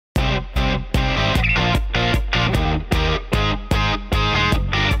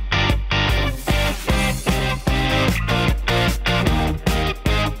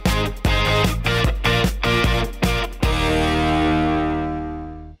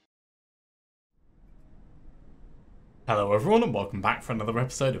Hello everyone and welcome back for another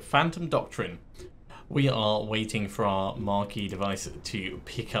episode of Phantom Doctrine. We are waiting for our marquee device to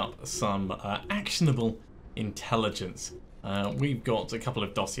pick up some actionable intelligence. We've got a couple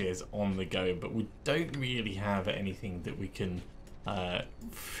of dossiers on the go, but we don't really have anything that we can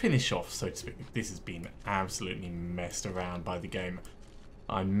finish off, so to speak. This has been absolutely messed around by the game.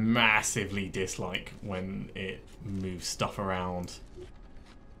 I massively dislike when it moves stuff around.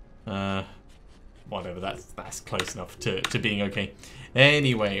 Whatever, that's close enough to being okay.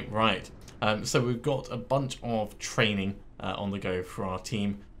 Anyway, right. So we've got a bunch of training on the go for our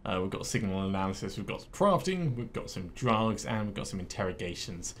team. We've got signal analysis, we've got crafting, we've got some drugs, and we've got some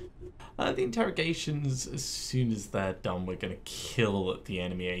interrogations. The interrogations, as soon as they're done, we're going to kill the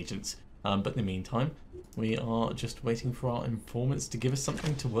enemy agents. But in the meantime, we are just waiting for our informants to give us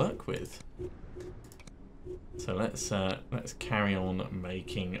something to work with. So let's carry on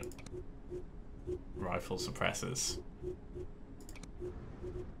making rifle suppressors.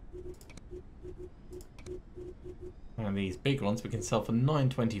 And these big ones we can sell for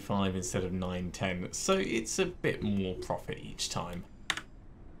 $9.25 instead of $9.10, so it's a bit more profit each time.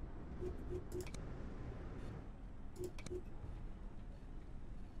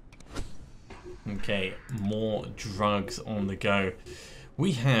 Okay, more drugs on the go.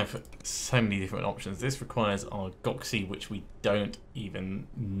 We have so many different options. This requires our Goxy, which we don't even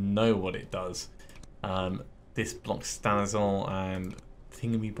know what it does. This blocks stanazol and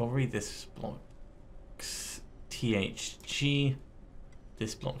thingamybobbery. This blocks THG.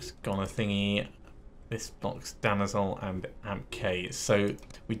 This blocks goner thingy. This blocks danazol and AMP-K. So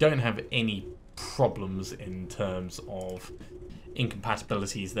we don't have any problems in terms of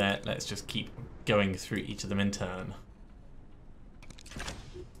incompatibilities there. Let's just keep going through each of them in turn.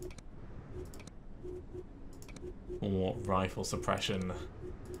 More rifle suppression.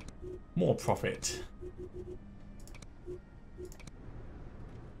 More profit.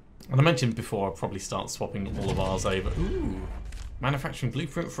 And I mentioned before I'll probably start swapping all of ours over. Ooh! Manufacturing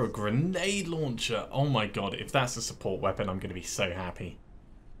blueprint for a grenade launcher. Oh my god, if that's a support weapon, I'm going to be so happy.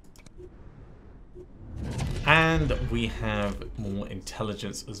 And we have more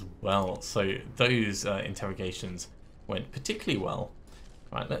intelligence as well. So those interrogations went particularly well.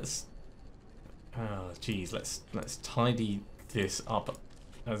 Right, let's... Oh, geez, let's tidy this up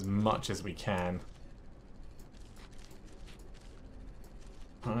as much as we can.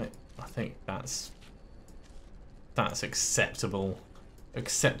 Right, I think that's acceptable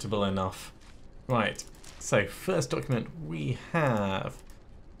enough. Right, so first document we have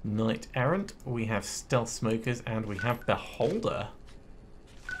Knight Errant, we have Stealth Smokers, and we have Beholder.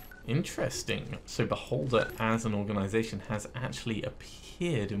 Interesting. So Beholder as an organization has actually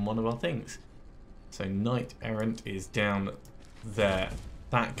appeared in one of our things. So Knight Errant is down there.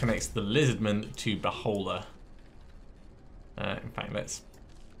 That connects the Lizardman to Beholder. In fact, let's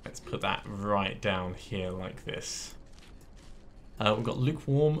put that right down here like this. We've got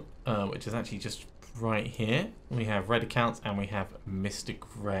Lukewarm, which is actually just right here. We have Red Accounts and we have Mr.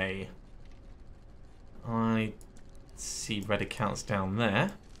 Grey. I see Red Accounts down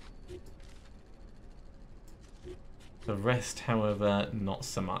there. The rest, however, not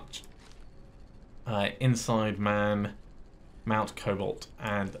so much. Inside Man, Mount Cobalt,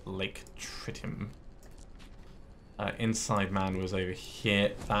 and Lake Tritium. Inside Man was over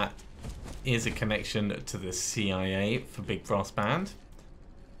here. That is a connection to the CIA for Big Brass Band.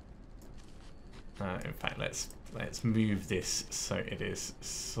 In fact, let's move this so it is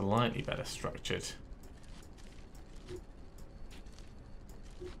slightly better structured.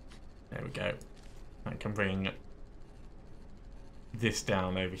 There we go. I can bring this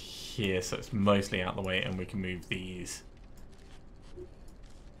down over here so it's mostly out of the way, and we can move these.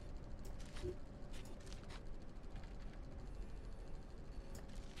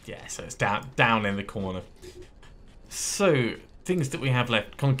 Yeah, so it's down in the corner. So, things that we have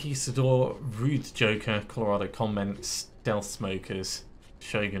left. Conquistador, Rude Joker, Colorado Convent, Stealth Smokers,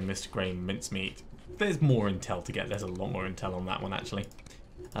 Shogun, Mr. Grey, Mincemeat. There's more intel to get. There's a lot more intel on that one, actually.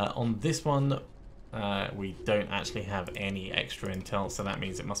 On this one, we don't actually have any extra intel, so that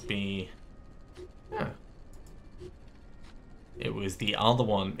means it must be... Yeah. It was the other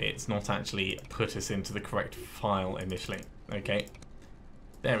one. It's not actually put us into the correct file initially. Okay.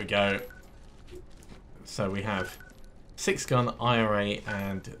 There we go. So we have 6-gun, IRA,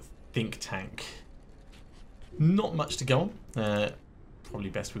 and Think Tank. Not much to go on.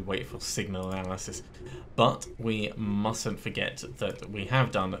 Probably best we wait for signal analysis. But we mustn't forget that we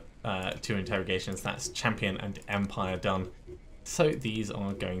have done 2 interrogations. That's Champion and Empire done. So these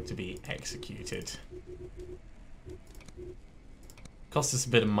are going to be executed. Costs us a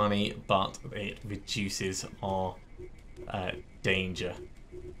bit of money, but it reduces our danger.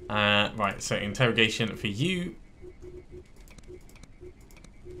 Right, so interrogation for you.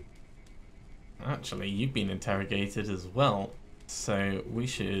 Actually, you've been interrogated as well, so we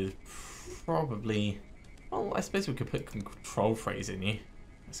should probably... Well, I suppose we could put control phrase in you.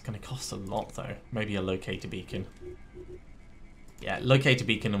 It's going to cost a lot, though. Maybe a locator beacon. Yeah, locator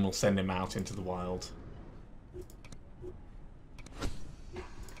beacon, and we'll send him out into the wild.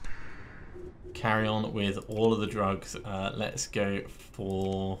 Carry on with all of the drugs. Let's go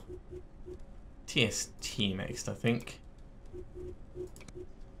for TST next, I think.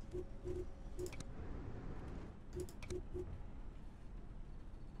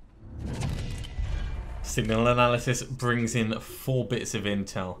 Signal analysis brings in 4 bits of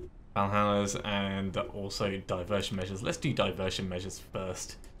intel. Valhalla's and also diversion measures. Let's do diversion measures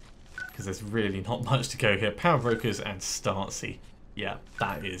first, because there's really not much to go here. Power brokers and Startsy. Yeah,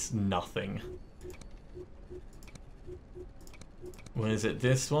 that is nothing. Was it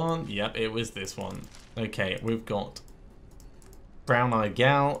this one? Yep, it was this one. Okay, we've got Brown-Eyed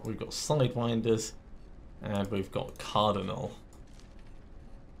Gal, we've got Sidewinders, and we've got Cardinal.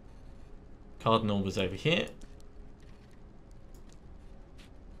 Cardinal was over here.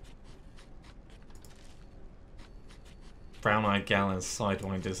 Brown-Eyed Gal and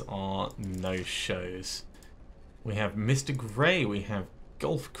Sidewinders are no-shows. We have Mr. Grey, we have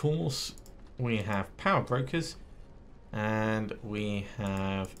Golf Course, we have Power Brokers, and we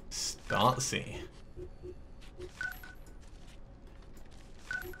have Startsy.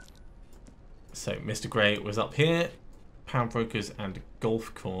 So Mr. Grey was up here. Power Brokers and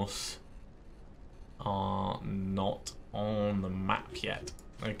Golf Course are not on the map yet.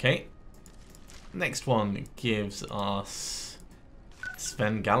 Okay. Next one gives us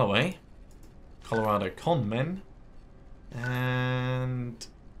Sven Galloway, Colorado Con Men, and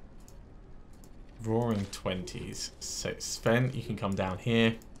Roaring Twenties. So Sven, you can come down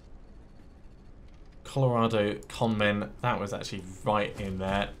here. Colorado Con Men, that was actually right in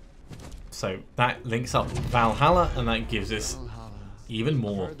there. So that links up Valhalla, and that gives us even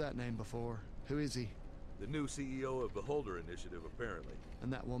more. I've heard that name before. Who is he? The new CEO of the Holder Initiative, apparently.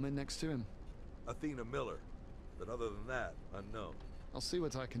 And that woman next to him? Athena Miller. But other than that, unknown. I'll see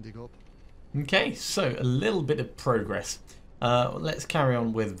what I can dig up. Okay, so a little bit of progress. Let's carry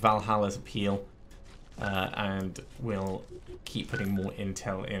on with Valhalla's appeal. And we'll keep putting more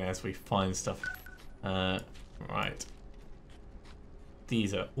intel in as we find stuff. Right.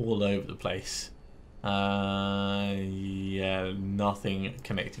 These are all over the place. Yeah, nothing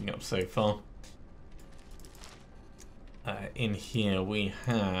connecting up so far. In here we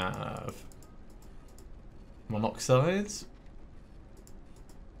have monoxides,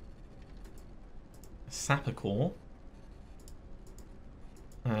 sapper core,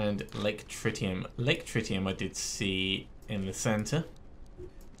 and Lake Tritium. Lake Tritium I did see in the center.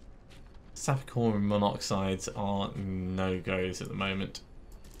 Sapper core and monoxides are no-goes at the moment.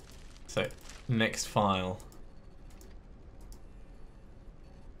 So, next file.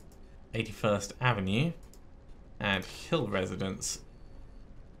 81st Avenue and Hill Residence.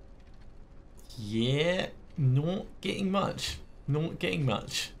 Yeah, not getting much. Not getting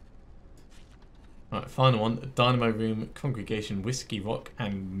much. Right, final one. Dynamo Room, Congregation, Whiskey Rock,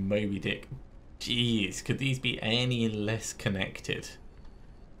 and Moby Dick. Jeez, could these be any less connected?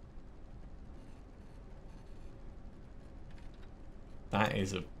 That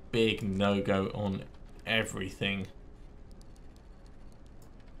is a big no-go on everything.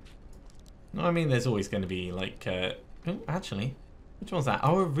 No, I mean, there's always going to be, like... oh, actually, which one's that?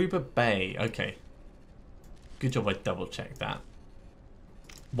 Oh, Aruba Bay. Okay. Good job I double-checked that.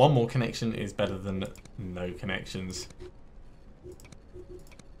 One more connection is better than no connections.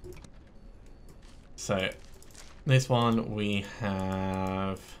 So, this one we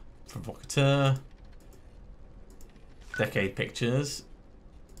have Provocateur, Decade Pictures,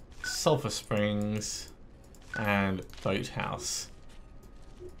 Sulphur Springs, and Boathouse.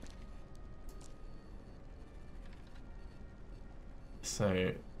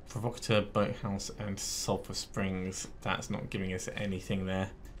 So, Provocateur, Boathouse, and Sulphur Springs. That's not giving us anything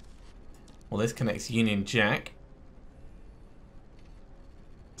there. Well, this connects Union Jack.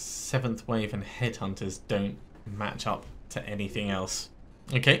 Seventh Wave and Headhunters don't match up to anything else.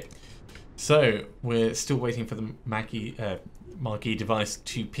 Okay, so we're still waiting for the marquee device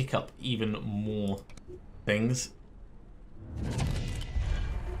to pick up even more things.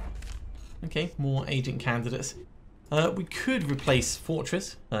 Okay, more agent candidates. We could replace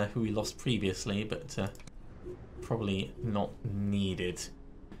Fortress, who we lost previously, but probably not needed.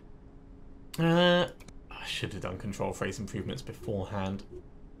 I should have done control phrase improvements beforehand.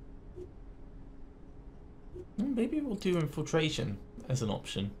 Maybe we'll do infiltration as an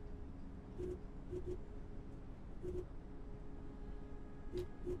option.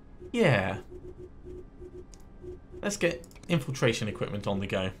 Yeah. Let's get infiltration equipment on the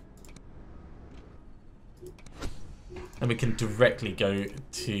go. And we can directly go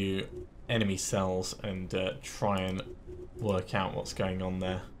to enemy cells and try and work out what's going on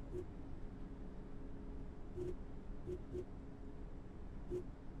there.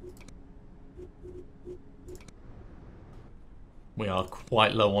 We are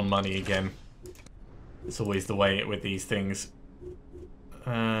quite low on money again. It's always the way with these things.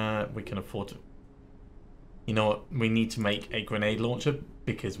 We can afford to... You know what? We need to make a grenade launcher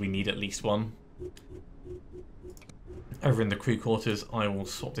because we need at least one. Over in the crew quarters, I will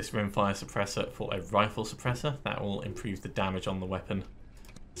swap this rimfire suppressor for a rifle suppressor. That will improve the damage on the weapon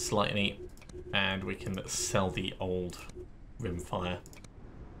slightly. And we can sell the old rimfire.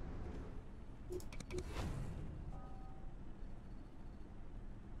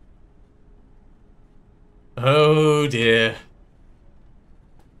 Oh dear.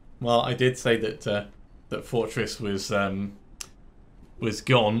 Well, I did say that that Fortress was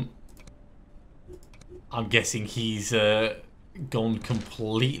gone. I'm guessing he's gone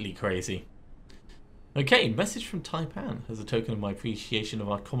completely crazy. Okay, message from Taipan. As a token of my appreciation of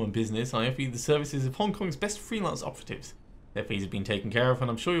our common business, I offer you the services of Hong Kong's best freelance operatives. Their fees have been taken care of, and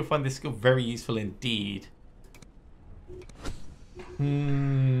I'm sure you'll find this skill very useful indeed.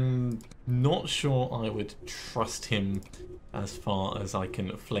 Not sure I would trust him as far as I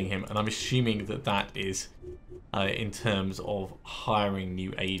can fling him, and I'm assuming that that is in terms of hiring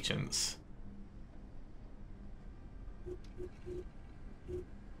new agents.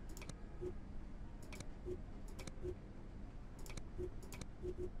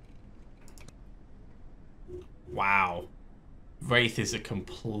 Wow. Wraith is a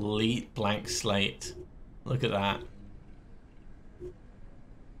complete blank slate. Look at that.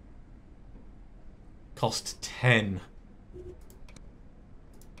 Cost 10.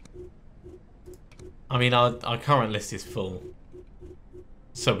 I mean, our current list is full,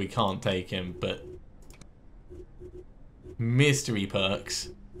 so we can't take him, but mystery perks,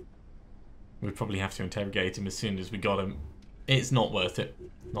 we'd probably have to interrogate him as soon as we got him. It's not worth it.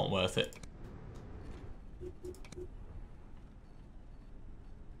 Not worth it.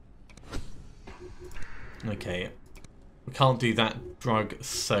 Okay. We can't do that drug,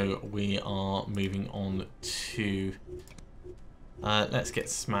 so we are moving on to... let's get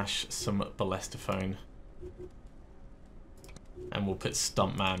Smash some Ballistophone. And we'll put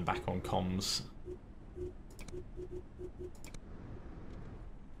Stuntman back on comms.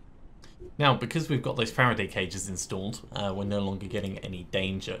 Now, because we've got those Faraday cages installed, we're no longer getting any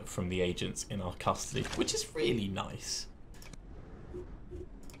danger from the agents in our custody, which is really nice.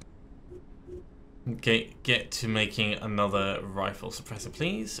 Okay, get to making another rifle suppressor,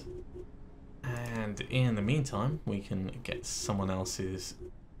 please. And in the meantime, we can get someone else's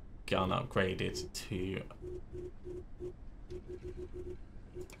gun upgraded to...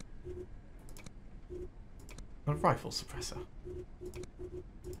 a rifle suppressor.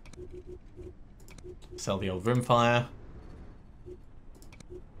 Sell the old rimfire.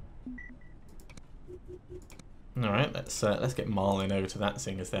 Alright, let's get Marlin over to that,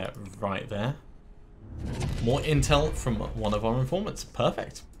 seeing as they're right there. More intel from one of our informants.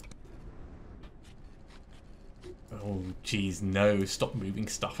 Perfect. Oh, geez, no. Stop moving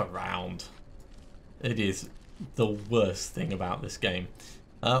stuff around. It is the worst thing about this game.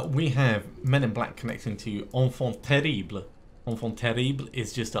 We have Men in Black connecting to Enfant Terrible. Enfant Terrible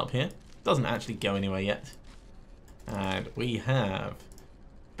is just up here. Doesn't actually go anywhere yet. And we have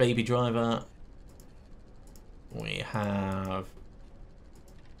Baby Driver. We have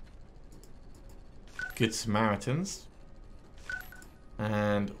Good Samaritans.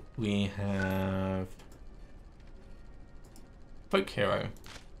 And we have Folk Hero.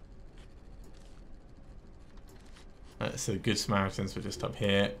 So Good Samaritans were just up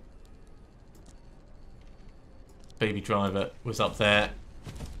here. Baby Driver was up there.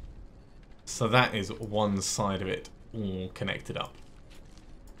 So that is one side of it all connected up.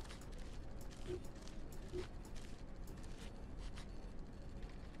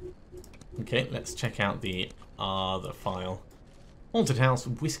 Okay, let's check out the other file. Haunted House,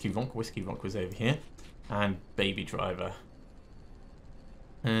 Whiskey Rock. Whiskey Rock was over here. And Baby Driver.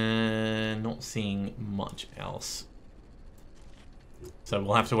 Not seeing much else. So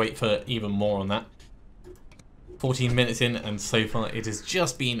we'll have to wait for even more on that. 14 minutes in, and so far it has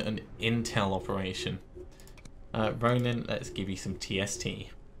just been an intel operation. Ronan, let's give you some TST.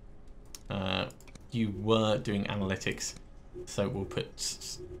 You were doing analytics, so we'll put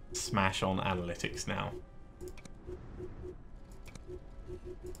Smash on analytics now.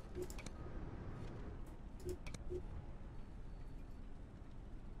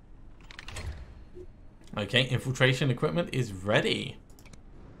 Okay, infiltration equipment is ready.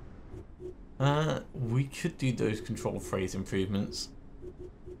 We could do those control phrase improvements.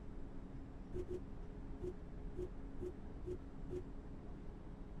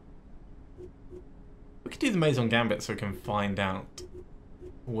 We could do the Maison Gambit so we can find out,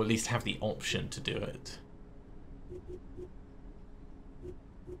 or at least have the option to do it.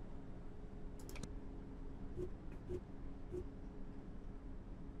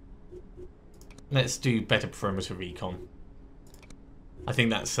 Let's do better perimeter recon. I think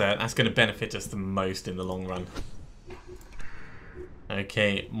that's going to benefit us the most in the long run.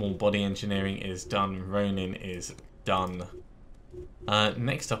 Okay, more body engineering is done. Ronin is done.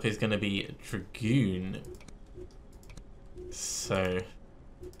 Next up is going to be Dragoon. So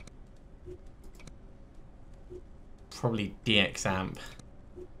probably DX amp,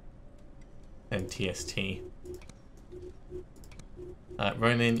 then TST.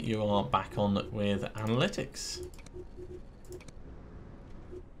 Ronin, you are back on with analytics.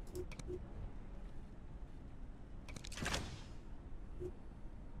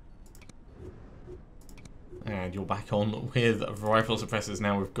 And you're back on with rifle suppressors.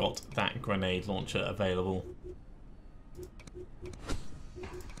 Now we've got that grenade launcher available.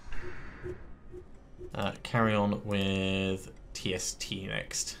 Carry on with TST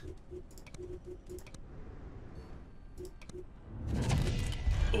next.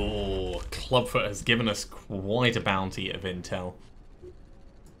 Oh, Clubfoot has given us quite a bounty of intel.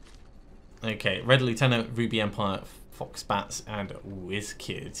 Okay, Red Lieutenant, Ruby Empire, Fox Bats, and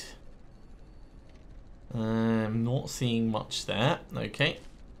WizKid. I'm not seeing much there. Okay,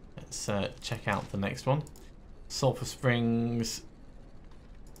 let's check out the next one. Sulphur Springs,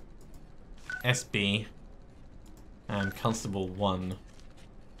 SB, and Constable 1.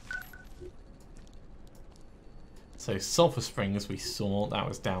 So Sulphur Springs we saw, that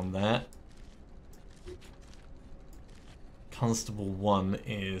was down there. Constable 1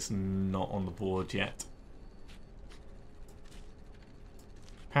 is not on the board yet.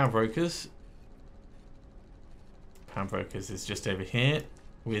 Power Brokers. Power Brokers is just over here.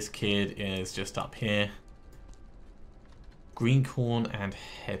 WizKid is just up here. Greencorn and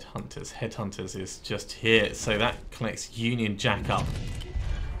Headhunters. Headhunters is just here. So that connects Union Jack up.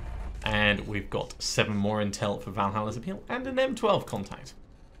 And we've got 7 more intel for Valhalla's Appeal and an M12 contact.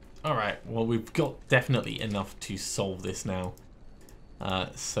 Alright, well we've got definitely enough to solve this now.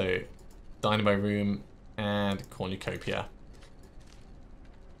 So, Dynamo Room and Cornucopia.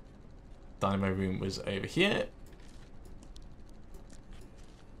 Dynamo Room was over here.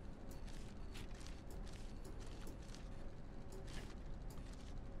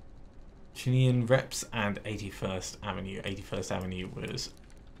 Chilean Reps and 81st Avenue. 81st Avenue was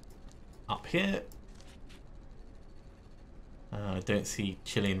up here. I don't see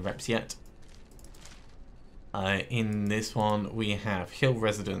Chilean Reps yet. In this one we have Hill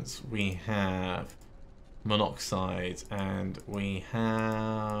Residence, we have Monoxide, and we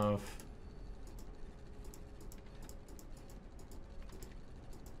have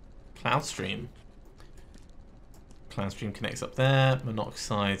Cloudstream. Cloudstream connects up there,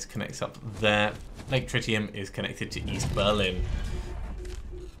 Monoxide connects up there, Lake Tritium is connected to East Berlin.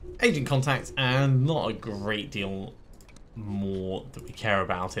 Agent contacts, and not a great deal more that we care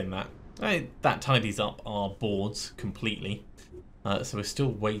about in that. That tidies up our boards completely. So we're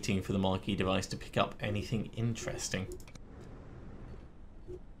still waiting for the marquee device to pick up anything interesting.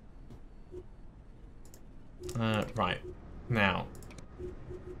 Right, now,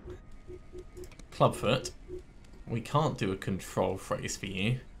 Clubfoot, we can't do a control phrase for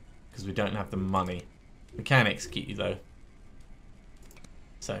you because we don't have the money. We can execute you though.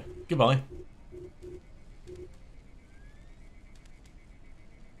 So, goodbye.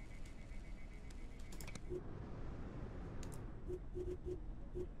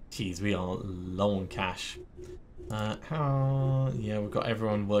 Jeez, we are low on cash. Yeah, we've got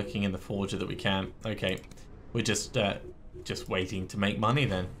everyone working in the forger that we can. Okay, we're just waiting to make money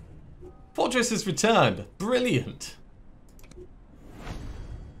then. Fortress has returned. Brilliant.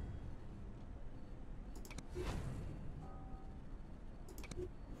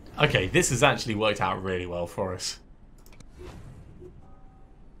 Okay, this has actually worked out really well for us.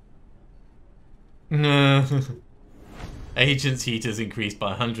 Agents heaters increased by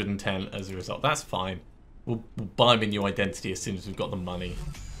 110 as a result. That's fine. We'll buy him a new identity as soon as we've got the money.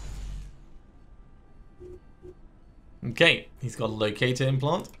 Okay, he's got a locator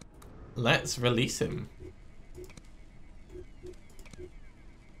implant. Let's release him.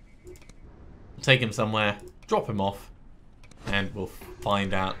 Take him somewhere, drop him off, and we'll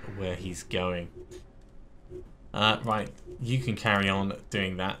find out where he's going. Right, you can carry on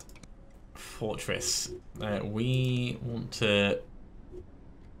doing that. Fortress. We want to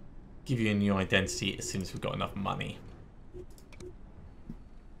give you a new identity as soon as we've got enough money.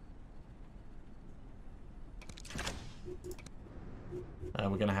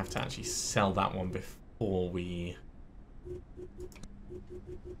 We're going to have to actually sell that one before we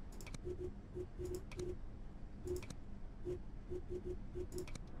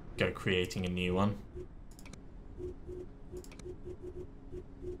go creating a new one.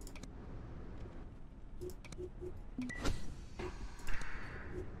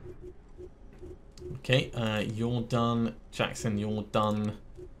 Okay, you're done. Jackson, you're done.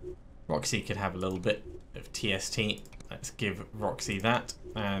 Roxy could have a little bit of TST. Let's give Roxy that,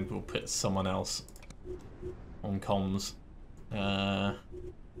 and we'll put someone else on comms. Yeah,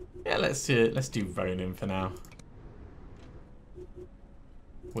 let's do Ronin for now.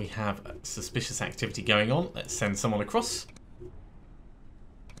 We have suspicious activity going on. Let's send someone across.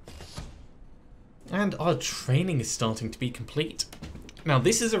 And our training is starting to be complete. Now,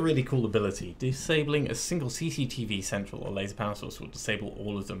 this is a really cool ability. Disabling a single CCTV, central, or laser power source will disable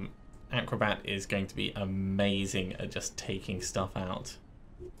all of them. Acrobat is going to be amazing at just taking stuff out.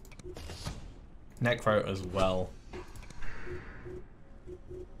 Necro as well.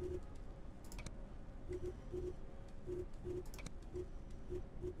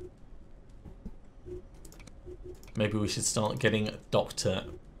 Maybe we should start getting Doctor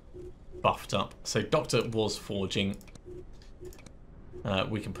buffed up. So Doctor was forging.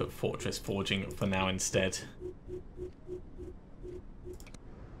 We can put Fortress forging for now instead.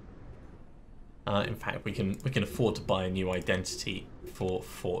 In fact, we can afford to buy a new identity for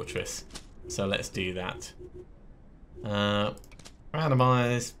Fortress. So let's do that.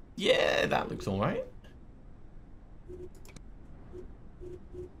 Randomize. Yeah, that looks all right.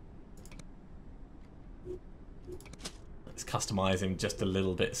 Let's customize him just a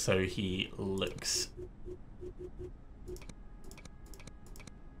little bit so he looks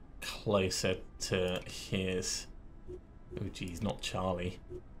closer to his... Oh geez, not Charlie.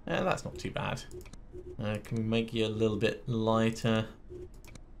 That's not too bad. Can we make you a little bit lighter?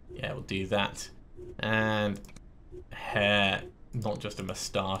 Yeah, we'll do that. And hair, not just a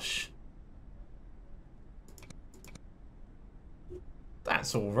moustache.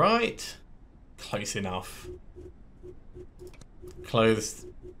 That's all right. Close enough. Clothes,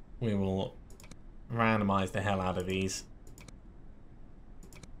 we will randomize the hell out of these.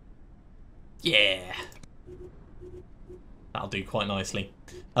 Yeah. That'll do quite nicely.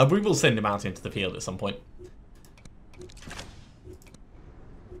 We will send him out into the field at some point.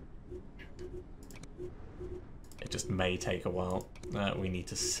 It just may take a while. We need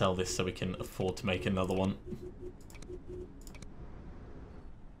to sell this so we can afford to make another one.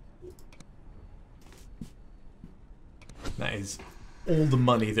 That is all the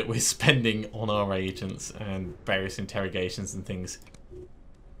money that we're spending on our agents and various interrogations and things.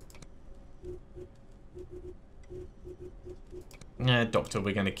 Doctor,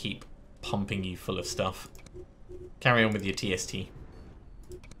 we're going to keep pumping you full of stuff. Carry on with your TST.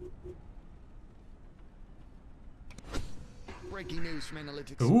 Breaking news from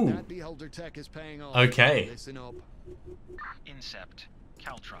analytics. Ooh. That beholder tech is paying off. Okay. Listen up. Incept,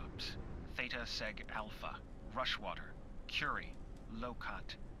 Caltrops, Theta Seg Alpha, Rushwater, Curie,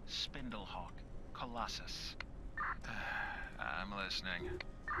 Locut, Spindlehawk, Colossus. I'm listening.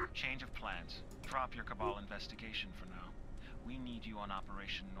 Change of plans. Drop your Cabal investigation for now. We need you on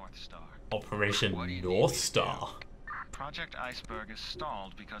Operation North Star. Operation North Star. Project Iceberg is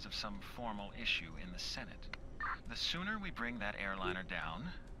stalled because of some formal issue in the Senate. The sooner we bring that airliner down,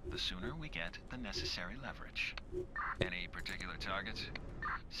 the sooner we get the necessary leverage. Any particular targets?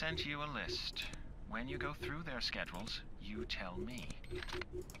 Sent you a list. When you go through their schedules, you tell me.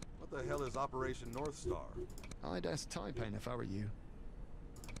 What the hell is Operation North Star? I'd ask Taipan if I were you.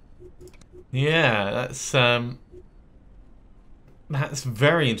 Yeah, that's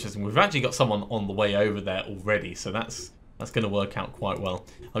very interesting. We've actually got someone on the way over there already, so that's going to work out quite well.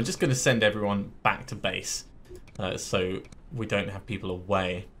 I'm just going to send everyone back to base, so we don't have people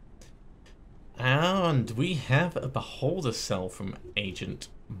away. And we have a beholder cell from Agent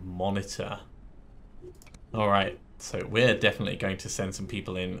Monitor. Alright, so we're definitely going to send some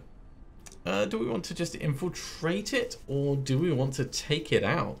people in. Do we want to just infiltrate it, or do we want to take it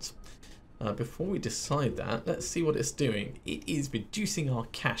out? Before we decide that, let's see what it's doing. It is reducing our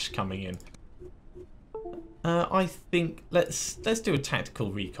cash coming in. I think let's do a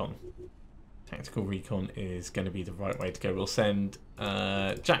tactical recon. Tactical recon is going to be the right way to go. We'll send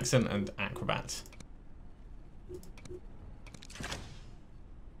Jackson and Acrobat.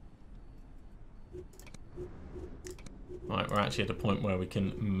 Right, we're actually at a point where we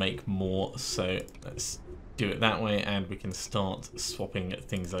can make more, so let's do it that way, and we can start swapping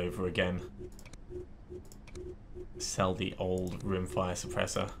things over again. Sell the old rimfire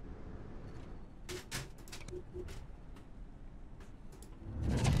suppressor.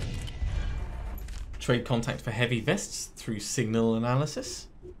 Trade contact for heavy vests through signal analysis.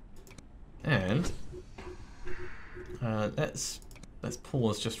 And let's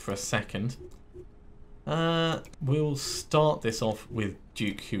pause just for a second. We'll start this off with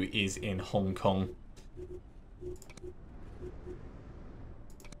Duke, who is in Hong Kong.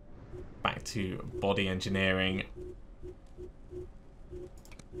 Back to body engineering.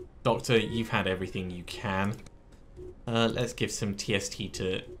 Doctor, you've had everything you can. Let's give some TST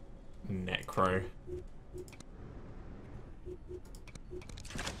to Necro.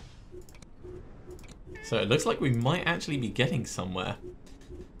 So it looks like we might actually be getting somewhere.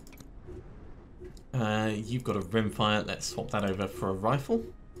 You've got a rimfire. Let's swap that over for a rifle.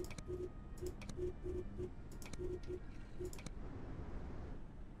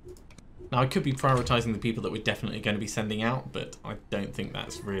 Now I could be prioritizing the people that we're definitely going to be sending out, but I don't think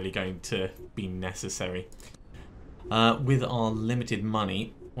that's really going to be necessary. With our limited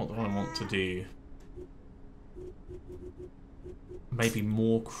money, what do I want to do? Maybe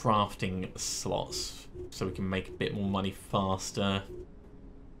more crafting slots so we can make a bit more money faster.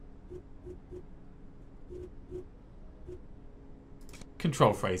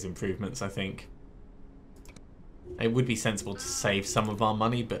 Control phrase improvements, I think. It would be sensible to save some of our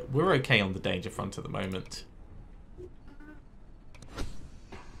money, but we're okay on the danger front at the moment.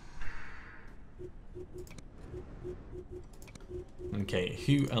 Okay,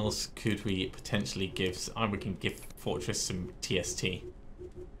 who else could we potentially give? We can give Fortress some TST.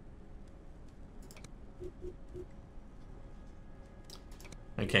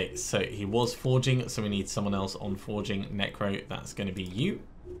 Okay, so he was forging, so we need someone else on forging. Necro, that's going to be you.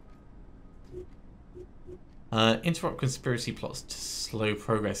 Interrupt conspiracy plots to slow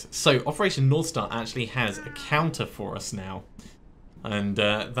progress. So Operation North Star actually has a counter for us now, and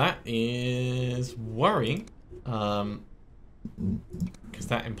that is worrying, because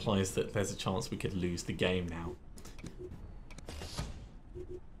that implies that there's a chance we could lose the game now.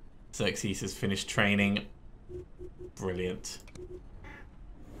 Xerxes has finished training. Brilliant.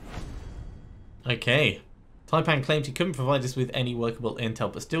 Okay. Taipan claimed he couldn't provide us with any workable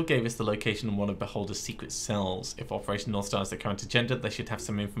intel, but still gave us the location of one of Beholder's secret cells. If Operation North Star is the current agenda, they should have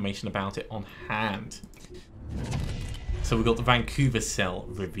some information about it on hand. So we got the Vancouver cell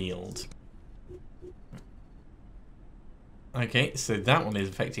revealed. Okay, so that one is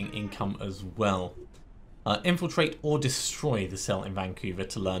affecting income as well. Infiltrate or destroy the cell in Vancouver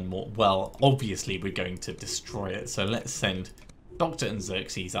to learn more. Well, obviously we're going to destroy it, so let's send Doctor and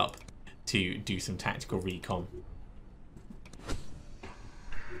Xerxes up to do some tactical recon.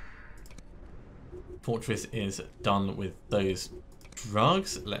 Fortress is done with those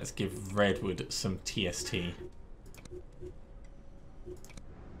drugs. Let's give Redwood some TST.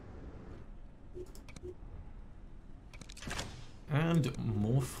 And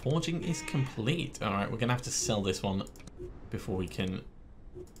more forging is complete. Alright, we're going to have to sell this one before we can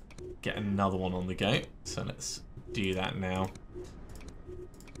get another one on the go. So let's do that now.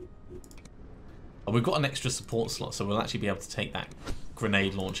 We've got an extra support slot, so we'll actually be able to take that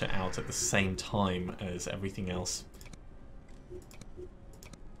grenade launcher out at the same time as everything else.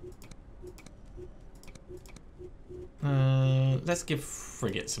 Let's give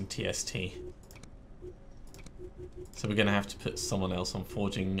Frigate some TST. So we're going to have to put someone else on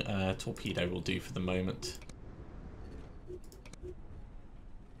forging. Torpedo will do for the moment.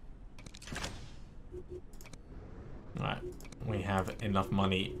 Right, we have enough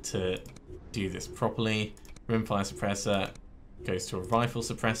money to do this properly. Rimfire suppressor goes to a rifle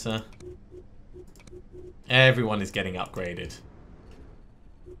suppressor. Everyone is getting upgraded.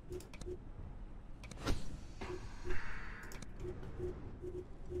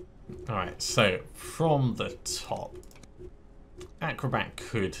 Alright, so from the top, Acrobat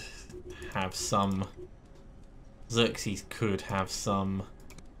could have some. Xerxes could have some.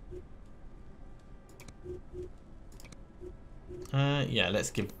 Yeah, let's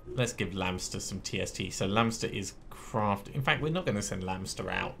give Lamster some TST. So Lamster is craft. In fact, we're not going to send Lamster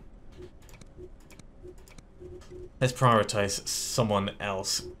out. Let's prioritize someone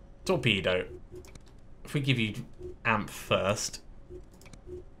else. Torpedo. If we give you Amp first,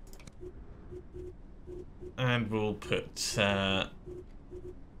 and we'll put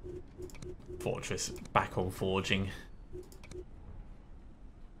Fortress back on forging.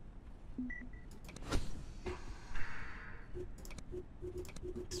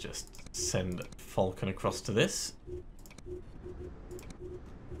 Let's just send Falcon across to this.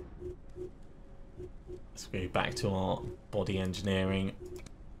 go back to our body engineering.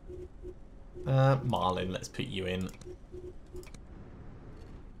 Marlin, let's put you in.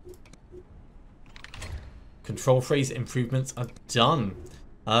 Control phrase improvements are done.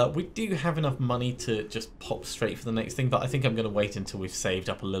 We do have enough money to just pop straight for the next thing, but I think I'm going to wait until we've saved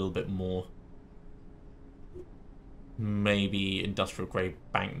up a little bit more. Maybe industrial grade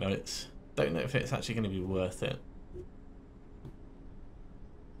banknotes. Don't know if it's actually going to be worth it.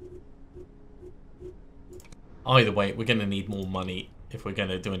 Either way, we're going to need more money if we're going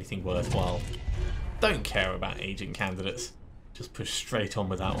to do anything worthwhile. Don't care about agent candidates. Just push straight on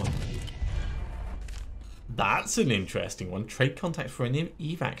with that one. That's an interesting one. Trade contact for an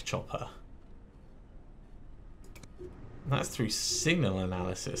evac chopper. That's through signal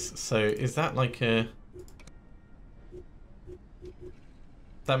analysis. So is that like a...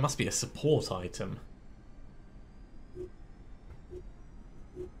 That must be a support item.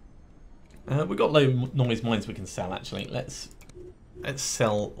 We've got low noise mines we can sell actually. Let's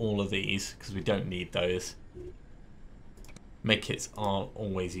sell all of these because we don't need those. Medkits are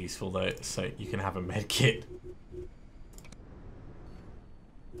always useful though, so you can have a medkit.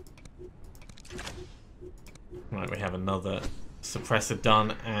 Right, we have another suppressor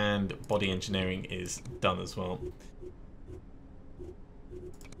done, and body engineering is done as well.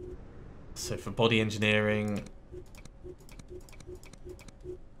 So for body engineering,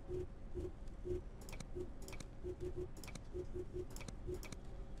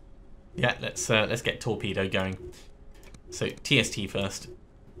 yeah, let's get torpedo going. So TST first,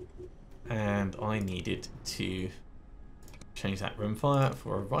 and I needed to change that rimfire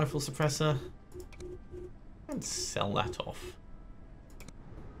for a rifle suppressor and sell that off.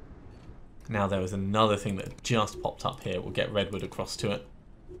 Now there was another thing that just popped up here. We'll get Redwood across to it.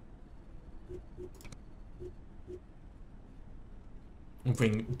 We'll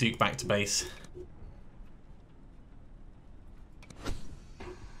bring Duke back to base.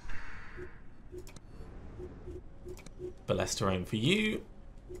 Less terrain for you.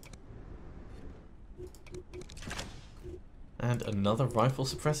 And another rifle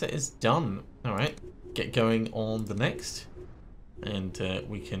suppressor is done. Alright, get going on the next. And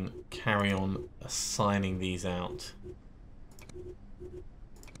we can carry on assigning these out.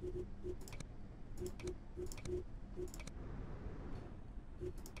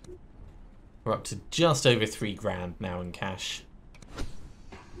 We're up to just over $3,000 now in cash.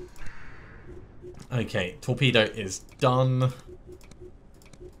 Okay, torpedo is done.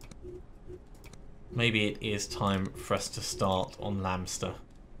 Maybe it is time for us to start on Lamster.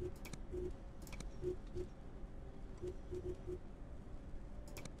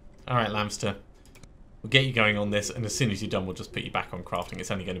 Alright, Lamster. We'll get you going on this, and as soon as you're done, we'll just put you back on crafting.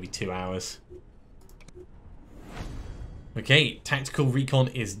 It's only going to be 2 hours. Okay, tactical recon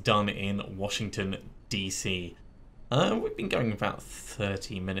is done in Washington, D.C. We've been going about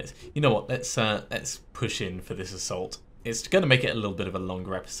 30 minutes. You know what? Let's push in for this assault. It's going to make it a little bit of a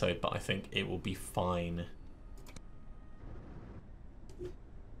longer episode, but I think it will be fine.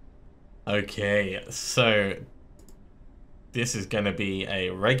 Okay, so this is going to be a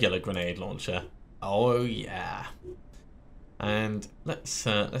regular grenade launcher. Oh yeah. And let's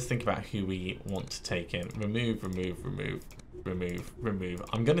think about who we want to take in. Remove, remove, remove, remove, remove.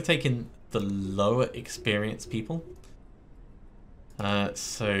 I'm going to take in the lower experienced people.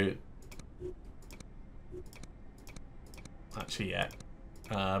 So actually, yeah,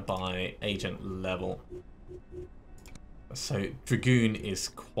 by agent level. So Dragoon is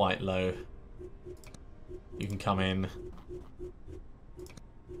quite low. You can come in.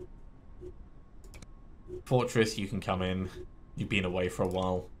 Fortress, you can come in. You've been away for a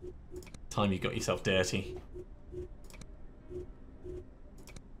while. Time you got yourself dirty.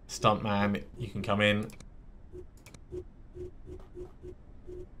 Stuntman, you can come in.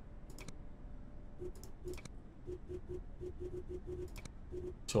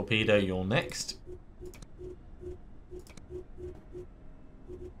 Torpedo, you're next.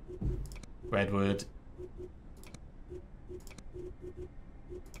 Redwood.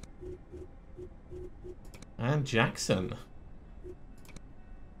 And Jackson.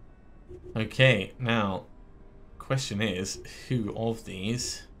 Okay, now, question is, who of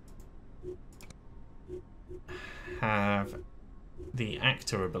these have the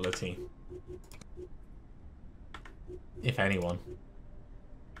actor ability? If anyone.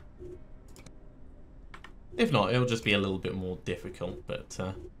 If not, it'll just be a little bit more difficult, but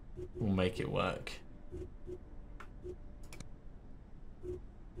we'll make it work.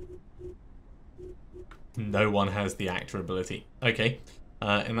 No one has the actor ability. Okay,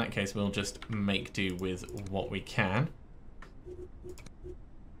 in that case, we'll just make do with what we can.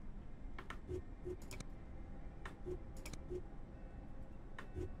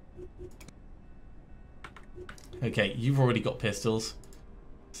 Okay, you've already got pistols.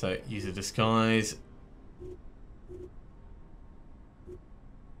 So use a disguise.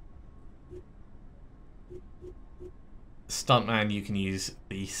 Stuntman, you can use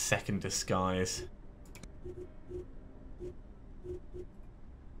the second disguise.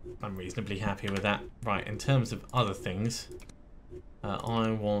 I'm reasonably happy with that. Right, in terms of other things, I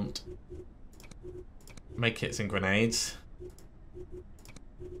want medkits and grenades.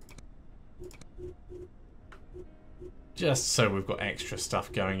 Just so we've got extra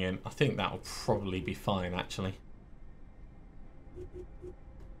stuff going in. I think that'll probably be fine, actually.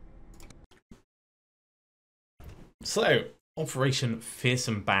 So, Operation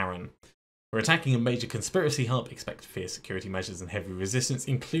Fearsome Baron. We're attacking a major conspiracy hub. Expect fierce security measures and heavy resistance,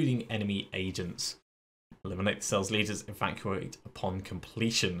 including enemy agents. Eliminate the cell's leaders. Evacuate upon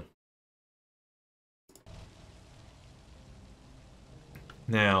completion.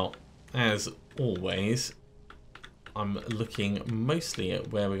 Now, as always, I'm looking mostly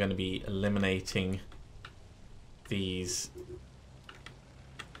at where we're going to be eliminating these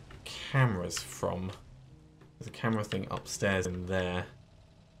cameras from. There's a camera thing upstairs in there.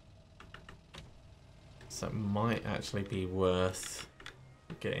 So it might actually be worth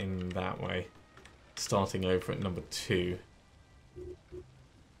getting that way. Starting over at number 2.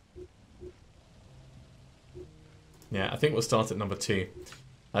 Yeah, I think we'll start at number 2.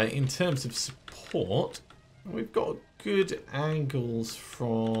 In terms of support, we've got good angles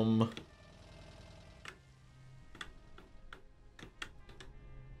from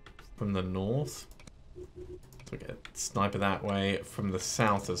the north. So we'll get a sniper that way. From the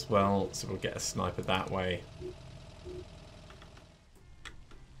south as well, so we'll get a sniper that way.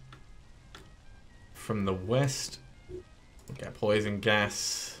 From the west, we'll get poison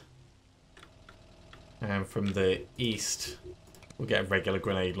gas. And from the east, we'll get a regular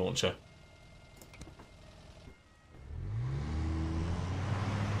grenade launcher.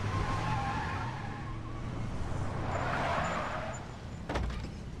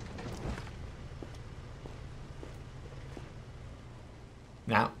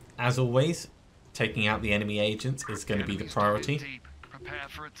 Now, as always, taking out the enemy agents is going to be the priority. Prepare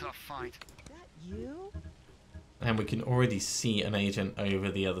for a tough fight. That you? And we can already see an agent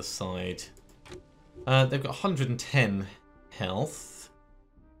over the other side. They've got 110 health.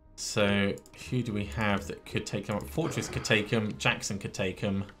 So, who do we have that could take them? Fortress could take them. Jackson could take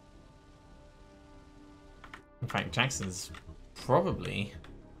them. In fact, Jackson's probably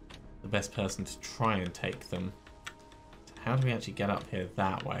the best person to try and take them. So how do we actually get up here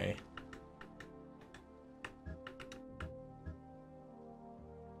that way?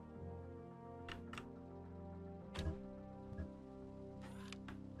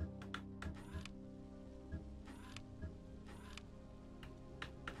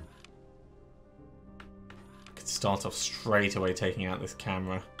 Start off straight away taking out this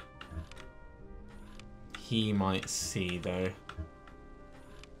camera. He might see though.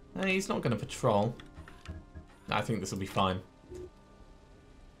 No, he's not going to patrol. I think this will be fine.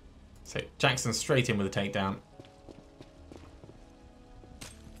 So Jackson straight in with a takedown.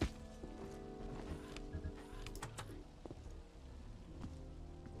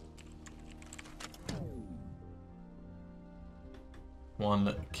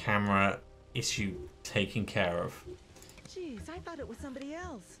 One camera issue taken care of. Jeez, I thought it was somebody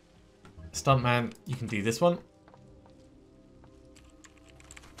else. Stuntman, you can do this one.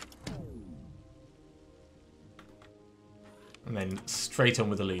 And then straight on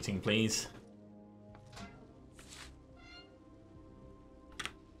with the looting, please.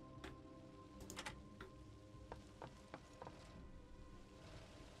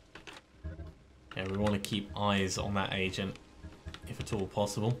 Yeah, we want to keep eyes on that agent, if at all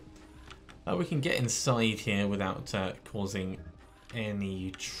possible. We can get inside here without causing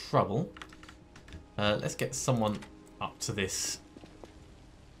any trouble. Let's get someone up to this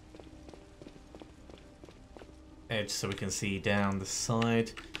edge so we can see down the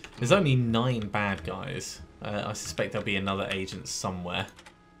side. There's only 9 bad guys. I suspect there'll be another agent somewhere.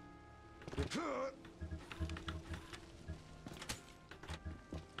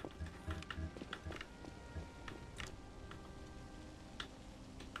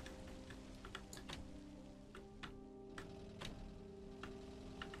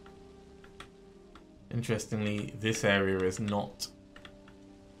 Interestingly, this area is not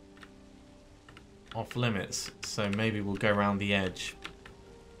off limits, so maybe we'll go around the edge.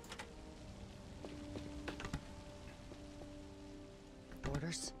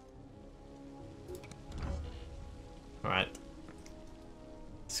 Orders. Alright.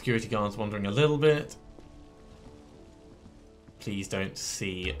 Security guards wandering a little bit. please don't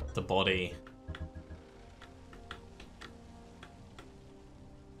see the body.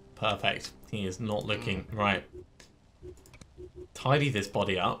 Perfect. He is not looking. Right. Tidy this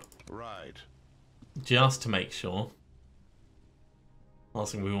body up. Right. Just to make sure.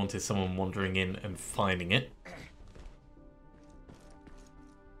 Last thing we want is someone wandering in and finding it.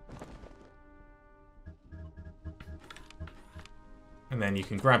 And then you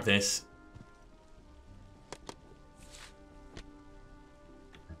can grab this.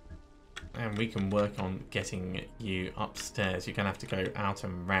 And we can work on getting you upstairs. You're going to have to go out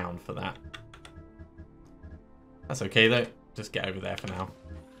and round for that. That's okay though. Just get over there for now.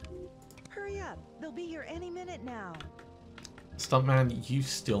 Hurry up. They'll be here any minute now. Stuntman, you've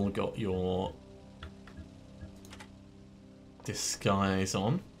still got your disguise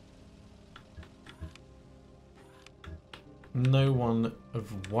on. No one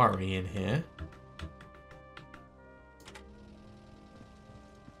of worry in here.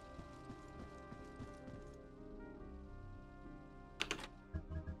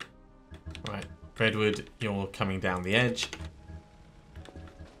 Right, Redwood, you're coming down the edge.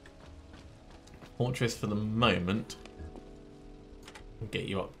 Fortress for the moment. We'll get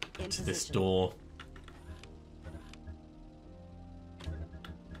you up to this door.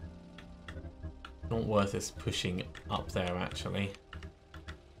 Not worth us pushing up there, actually.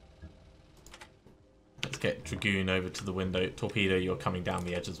 Let's get Dragoon over to the window. Torpedo, you're coming down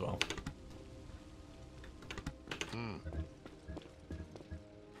the edge as well.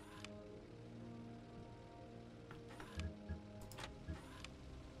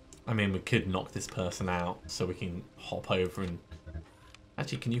 I mean, we could knock this person out so we can hop over and...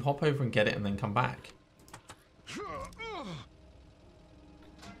 Actually, can you hop over and get it and then come back?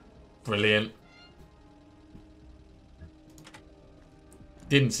 Brilliant.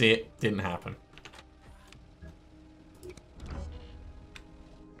 Didn't see it. Didn't happen.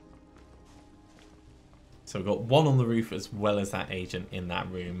 So we've got one on the roof as well as that agent in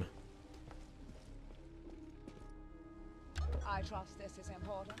that room. I trust this is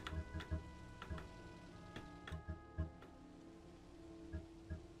important.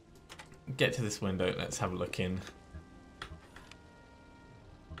 Get to this window. Let's have a look in.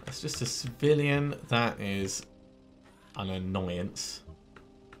 That's just a civilian. That is an annoyance.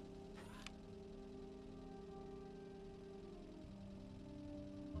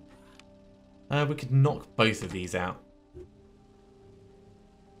 We could knock both of these out.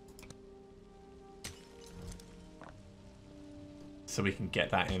 So we can get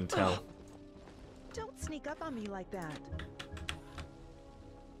that intel. Don't sneak up on me like that.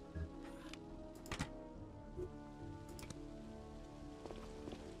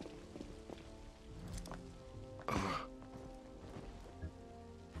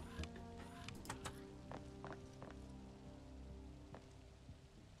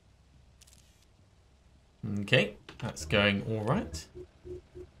 Okay, that's going all right.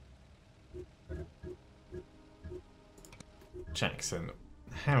 Jackson,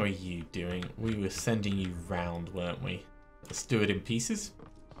 how are you doing? We were sending you round, weren't we? Let's do it in pieces.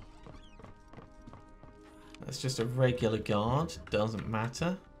 That's just a regular guard, doesn't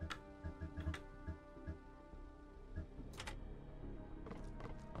matter.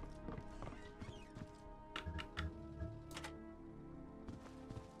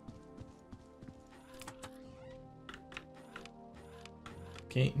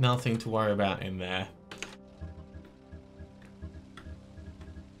 Okay, nothing to worry about in there.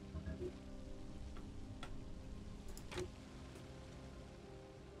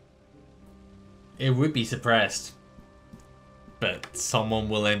 It would be suppressed, but someone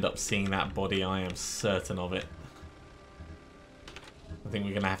will end up seeing that body, I am certain of it. I think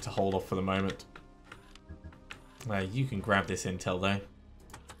we're going to have to hold off for the moment. You can grab this intel though.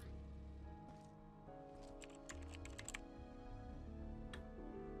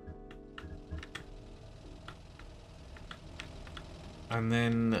 And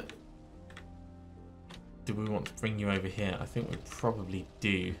then, do we want to bring you over here? I think we probably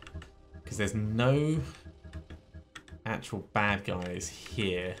do. Because there's no actual bad guys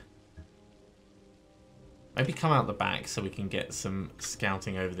here. Maybe come out the back so we can get some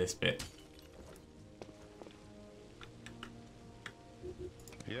scouting over this bit.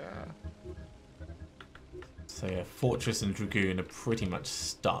 Yeah. So yeah, Fortress and Dragoon are pretty much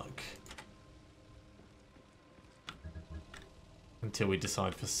stuck. Until we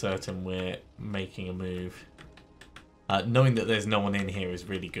decide for certain we're making a move. Knowing that there's no one in here is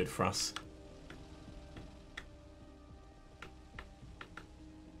really good for us.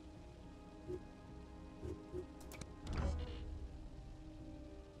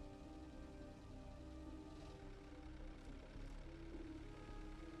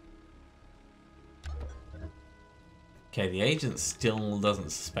 Okay, the agent still doesn't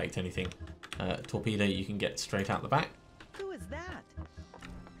suspect anything. Torpedo, you can get straight out the back. Who is that?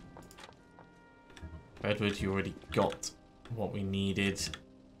 Redwood, you already got what we needed.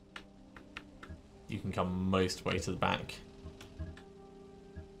 You can come most way to the back.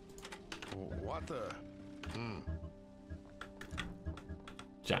 What the?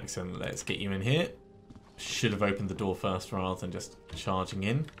 Jackson, let's get you in here. Should have opened the door first rather than just charging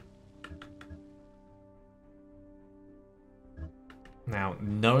in. Now,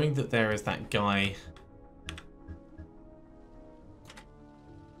 knowing that there is that guy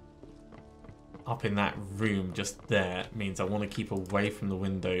up in that room just there means I want to keep away from the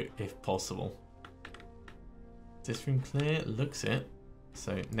window if possible. Is this room clear? Looks it.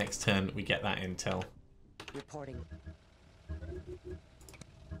 So next turn we get that intel. Reporting.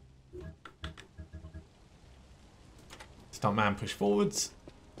 Stuntman, push forwards.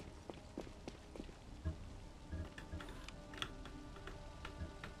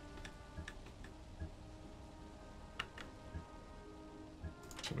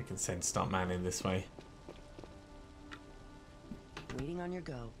 So we can send Stuntman in this way. Waiting on your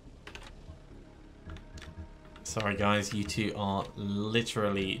go. Sorry guys, you two are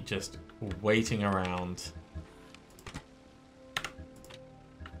literally just waiting around.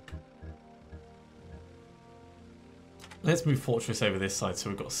 Let's move Fortress over this side so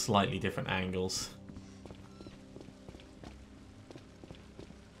we've got slightly different angles.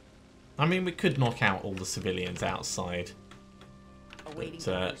 I mean, we could knock out all the civilians outside,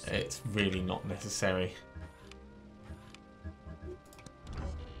 but it's really not necessary.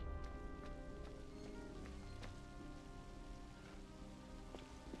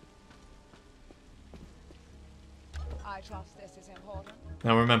 I trust this is important.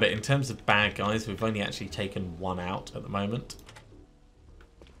 Now remember, in terms of bad guys, we've only actually taken one out at the moment.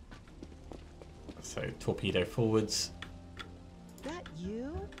 So torpedo forwards. That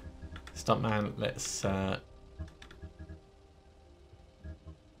you? Stuntman, let's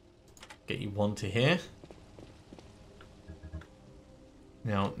get you one to here.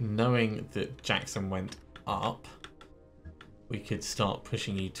 Now, knowing that Jackson went up, we could start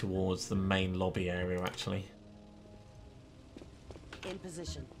pushing you towards the main lobby area, actually. In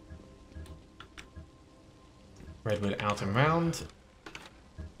position. Redwood out and round.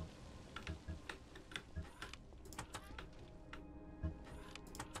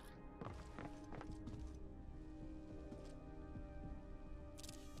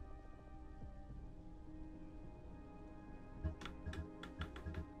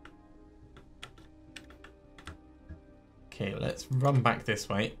 Okay, let's run back this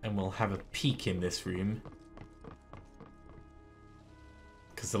way and we'll have a peek in this room.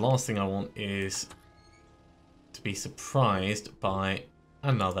 Because the last thing I want is to be surprised by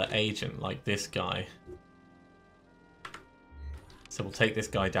another agent like this guy. So we'll take this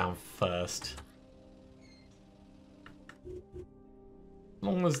guy down first. As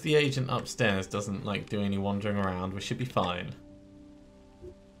long as the agent upstairs doesn't like do any wandering around, we should be fine.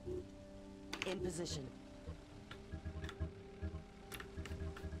 In position.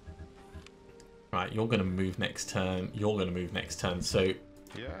 Right, you're going to move next turn. You're going to move next turn. So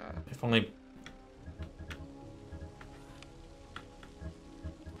Yeah. If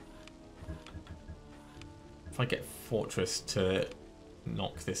I get Fortress to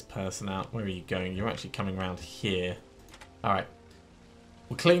knock this person out, where are you going? You're actually coming around here. All right.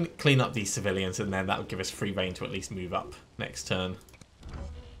 We'll clean up these civilians, and then that'll give us free reign to at least move up next turn.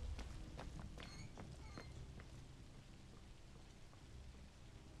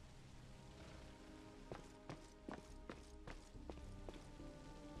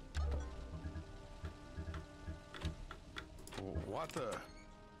 What the?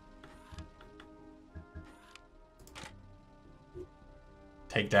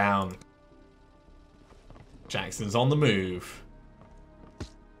 Take down. Jackson's on the move.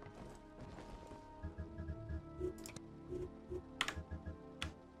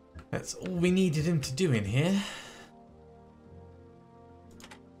 That's all we needed him to do in here.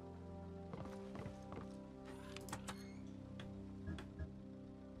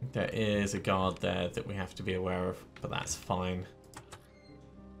 There is a guard there that we have to be aware of, but that's fine.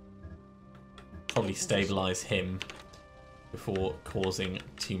 Probably stabilize him before causing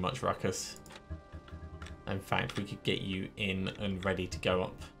too much ruckus. In fact, we could get you in and ready to go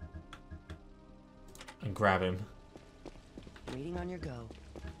up and grab him. Waiting on your go.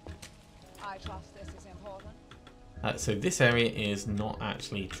 I trust this is important. So this area is not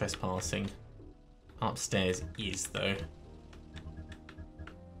actually trespassing. Upstairs is, though.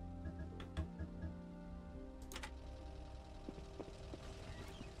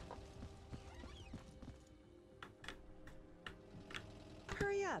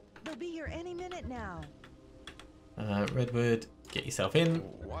 They'll be here any minute now. Redwood, get yourself in.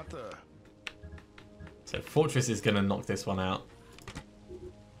 What the? So Fortress is going to knock this one out.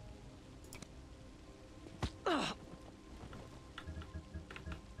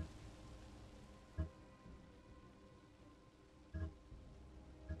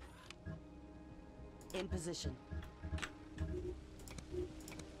 In position.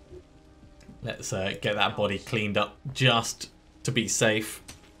 Let's get that body cleaned up just to be safe.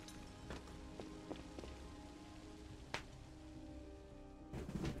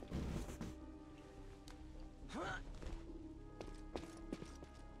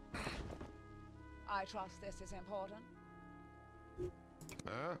 I trust this is important.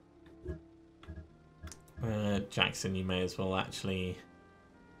 Huh? Jackson, you may as well actually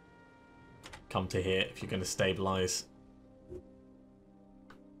come to here if you're going to stabilize.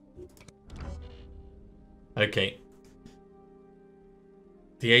 Okay.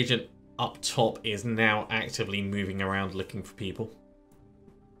 The agent up top is now actively moving around looking for people.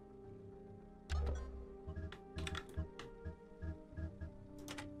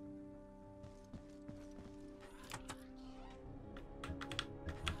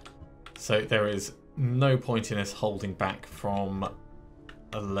 So there is no point in us holding back from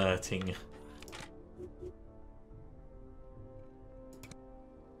alerting.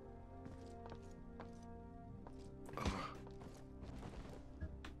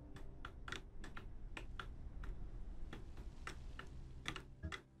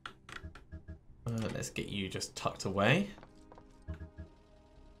 Let's get you just tucked away.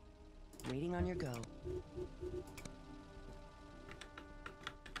 Waiting on your go.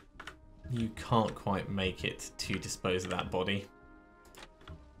 You can't quite make it to dispose of that body.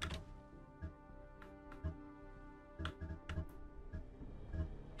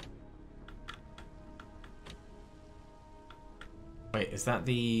 Wait, is that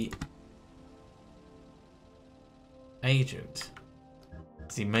the agent?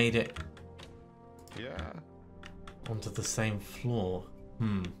 Has he made it Yeah. onto the same floor?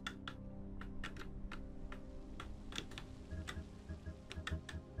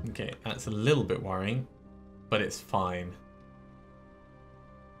 Okay, that's a little bit worrying, but it's fine.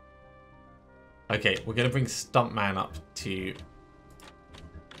 Okay, we're going to bring Stuntman up to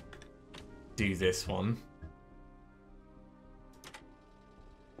do this one.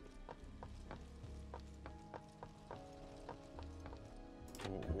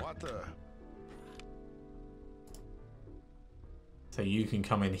 What the? So you can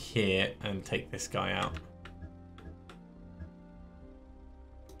come in here and take this guy out.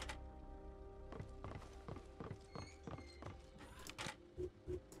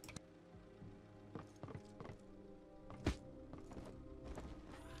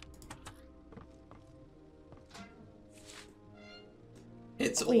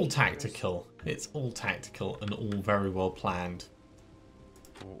 It's all tactical. It's all tactical and all very well planned.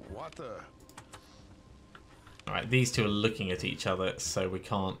 What the? Alright, these two are looking at each other, so we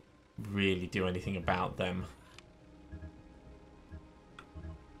can't really do anything about them.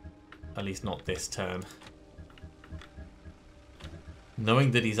 At least not this turn.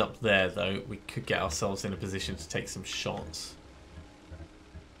 Knowing that he's up there, though, we could get ourselves in a position to take some shots.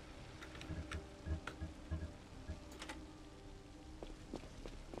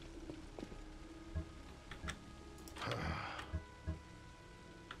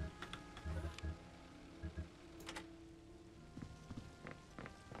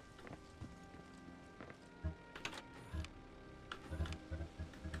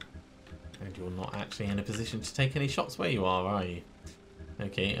 And you're not actually in a position to take any shots where you are you?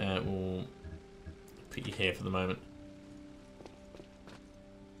 Okay, we'll put you here for the moment.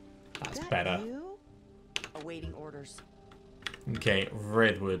 That's That better. you? Awaiting orders. Okay,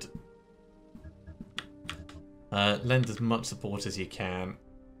 Redwood. Lend as much support as you can.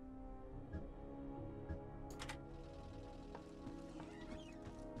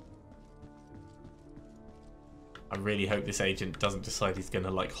 I really hope this agent doesn't decide he's going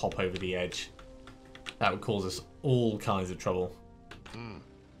to like hop over the edge. That would cause us all kinds of trouble.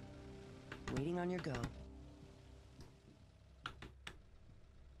 Waiting on your go.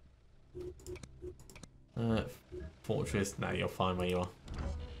 Fortress, no, you're fine where you are.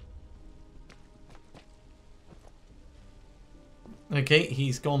 Okay,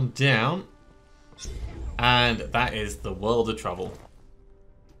 he's gone down. And that is the world of trouble.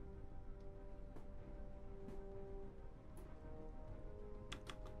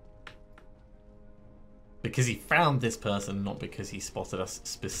 Because he found this person, not because he spotted us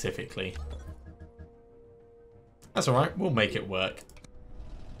specifically. That's alright, we'll make it work.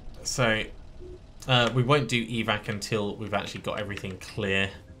 So, we won't do evac until we've actually got everything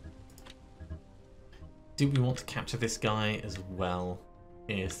clear. do we want to capture this guy as well?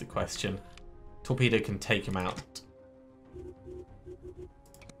 Is the question. Torpedo can take him out.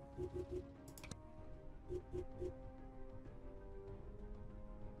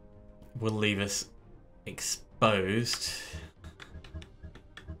 Will leave us exposed.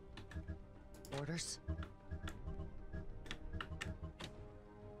 Orders.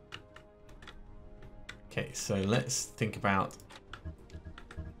 Okay, so let's think about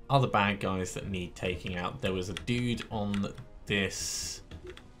other bad guys that need taking out. There was a dude on this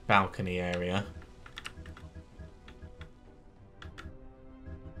balcony area.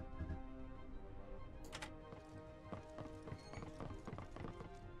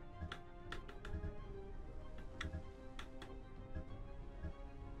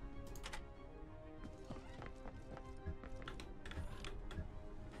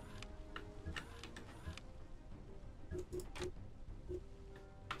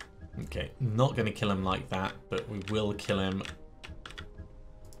 Okay, not going to kill him like that, but we will kill him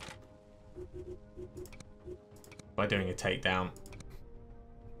by doing a takedown.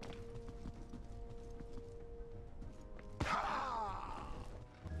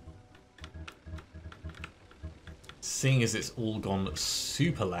 Seeing as it's all gone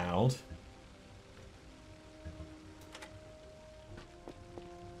super loud,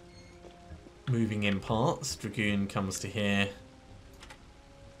 moving in parts, Dragoon comes to here.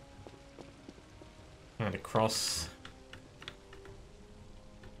 And across.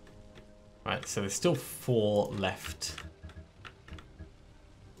 Right, so there's still 4 left.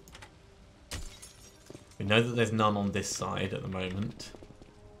 We know that there's none on this side at the moment.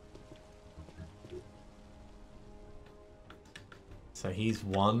 So he's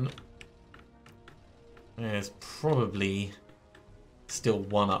 1. There's probably still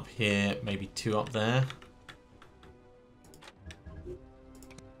 1 up here, maybe 2 up there.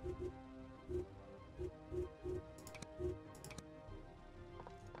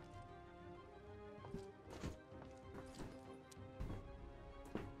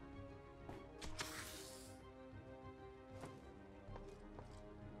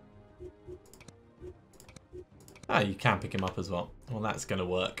 Ah, you can pick him up as well. Well, that's going to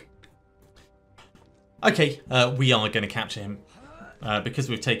work. Okay, we are going to capture him. Because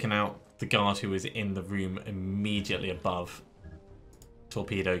we've taken out the guard who is in the room immediately above.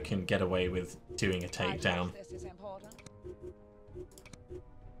 Torpedo can get away with doing a takedown. This is important.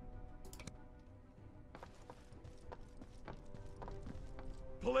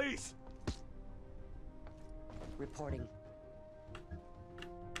 Police! Reporting.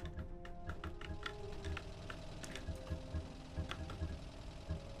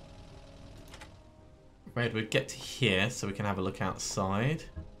 Right, we'll get to here so we can have a look outside.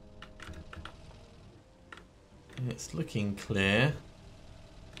 It's looking clear.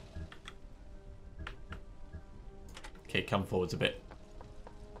 Okay, come forwards a bit.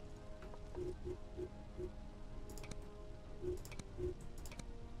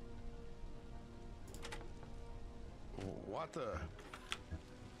 What the?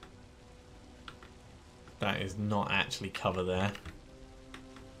 That is not actually cover there.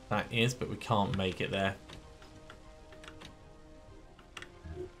 That is, but we can't make it there.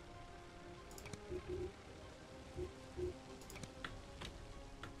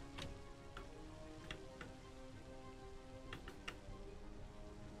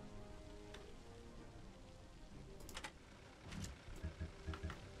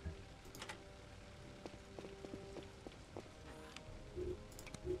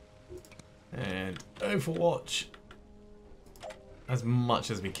 And Overwatch as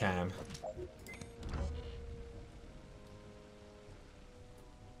much as we can.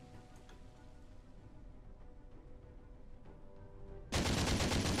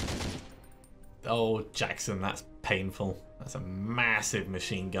 Oh, Jackson, that's painful. That's a massive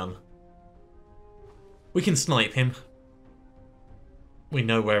machine gun. We can snipe him. We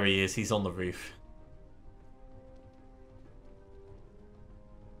know where he is. He's on the roof.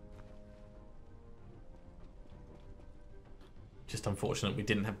 Just unfortunate we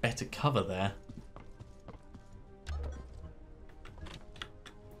didn't have better cover there.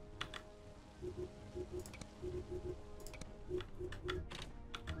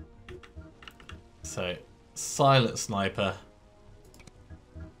 So, silent sniper.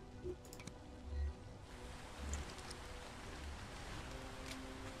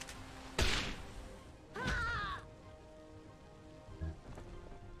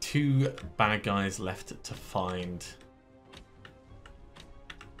 Two bad guys left to find.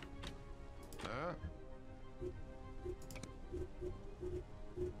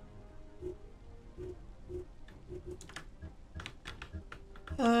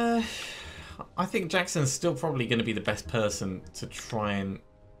 I think Jackson's still probably going to be the best person to try and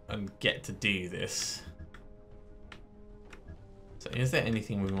get to do this. So is there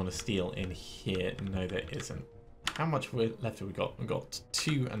anything we want to steal in here? No, there isn't. How much left have we got? We've got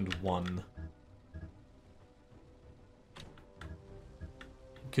 2 and 1.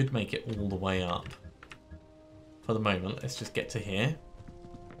 Could make it all the way up. For the moment, let's just get to here.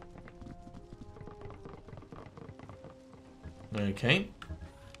 Okay.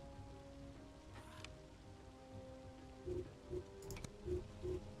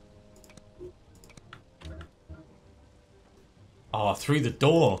 Oh, through the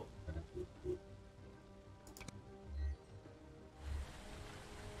door.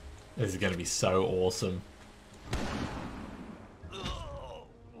 This is going to be so awesome.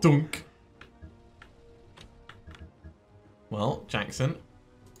 Dunk. Well, Jackson,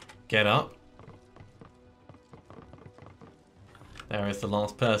 get up. There is the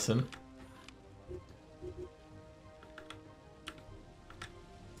last person.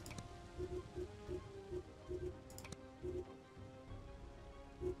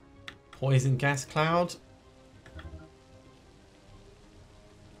 Poison gas cloud.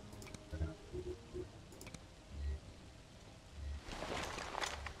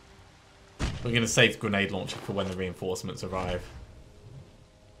 We're going to save the grenade launcher for when the reinforcements arrive.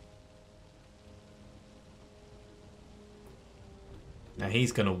 Now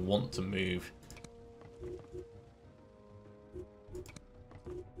he's going to want to move.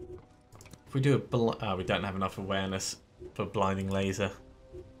 If we do a we don't have enough awareness for blinding laser.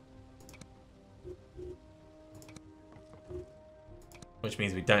 Which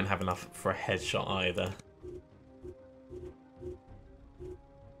means we don't have enough for a headshot either.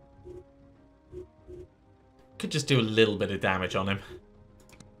 Could just do a little bit of damage on him.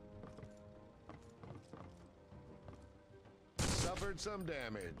 Suffered some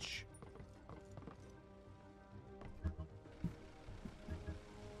damage.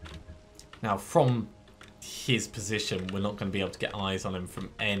 Now, from his position, we're not going to be able to get eyes on him from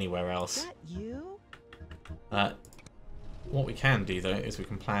anywhere else. Is that you? What we can do, though, is we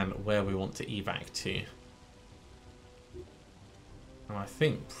can plan where we want to evac to. And I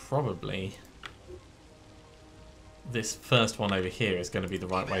think probably this first one over here is going to be the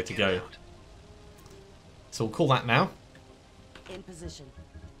right way to go. So we'll call that now. In position.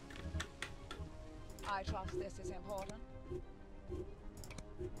 I trust this is important.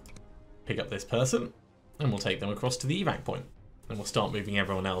 Pick up this person, and we'll take them across to the evac point. And we'll start moving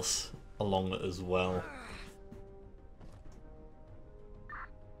everyone else along as well.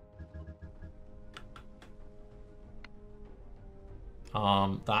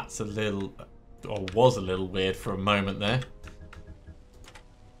 That's a little, or was a little weird for a moment there.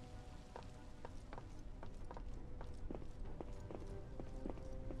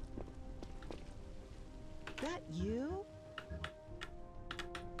 That you?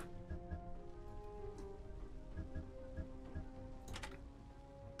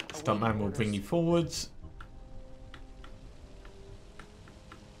 Stuntman will bring you forwards.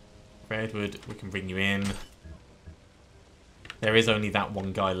 Redwood, we can bring you in. There is only that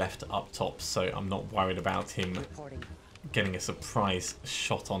one guy left up top, so I'm not worried about him getting a surprise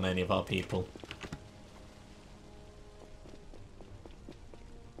shot on any of our people.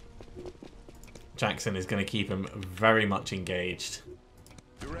 Jackson is going to keep him very much engaged.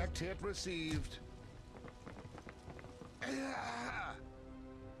 Direct hit received.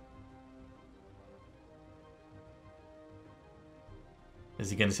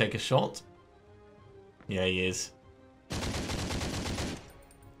 Is he going to take a shot? Yeah, he is.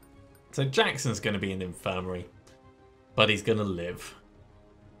 So Jackson's going to be in the infirmary, but he's going to live.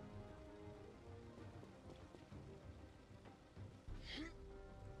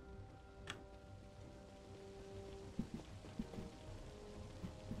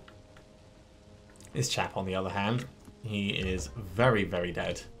 This chap, on the other hand, he is very, very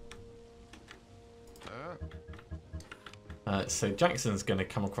dead. So Jackson's going to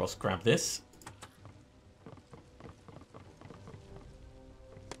come across, grab this.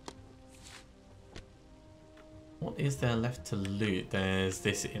 What is there left to loot? There's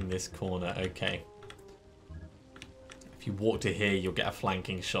this in this corner. Okay. If you walk to here, you'll get a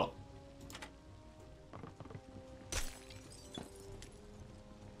flanking shot.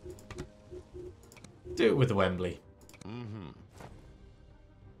 Do it with the Wembley.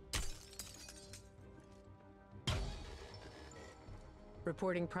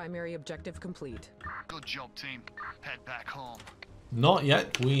 Reporting primary objective complete. Good job, team. Head back home. Not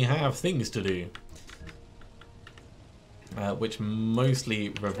yet. We have things to do. Which mostly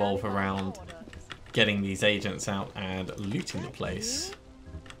revolve around getting these agents out and looting the place.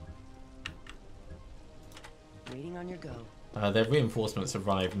 Waiting on your go. Their reinforcements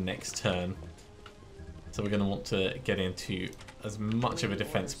arrive next turn. So we're going to want to get into as much of a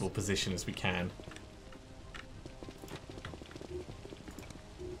defensible position as we can.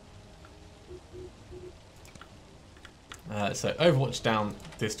 So Overwatch down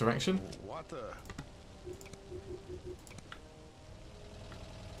this direction. What the?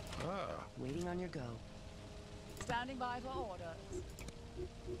 Ah. Waiting on your go. Standing by for orders.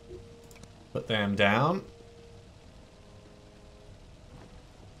 Put them down.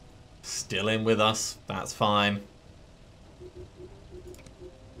 Still in with us. That's fine.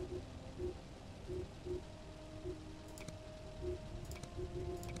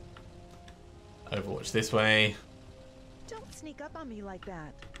 Overwatch this way. Don't sneak up on me like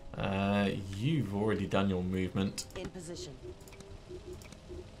that. You've already done your movement. In position.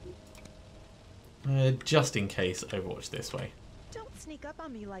 Just in case, Overwatch this way. Don't sneak up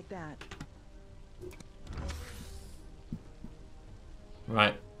on me like that.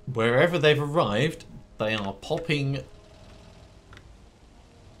 Right. Wherever they've arrived, they are popping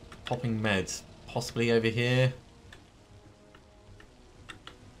meds. Possibly over here.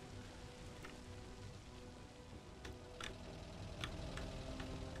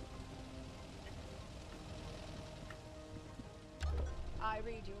 I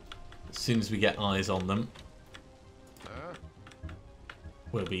read you. As soon as we get eyes on them, Huh?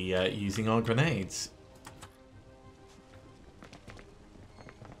 we'll be using our grenades.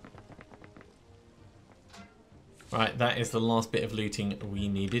 Right, that is the last bit of looting we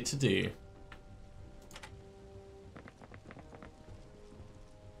needed to do.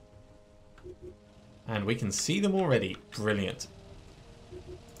 And we can see them already. Brilliant.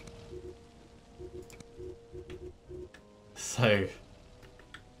 So,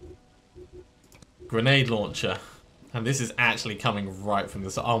 grenade launcher. And this is actually coming right from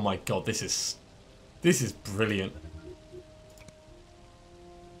the side. Oh my god, this is brilliant.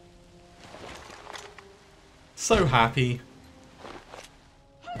 So happy.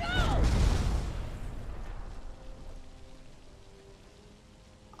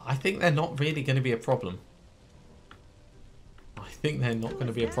 I think they're not really going to be a problem. I think they're not going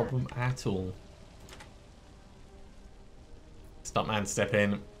to be a problem at all. Stuntman, step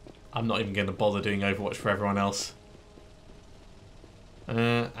in. I'm not even going to bother doing Overwatch for everyone else.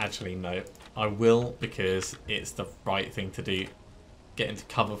 Actually, no. I will because it's the right thing to do. Get into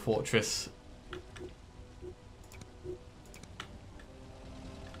cover fortress.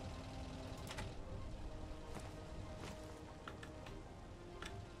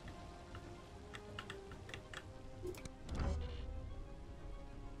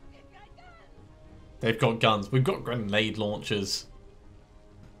 They've got guns. We've got grenade launchers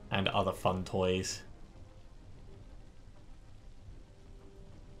and other fun toys.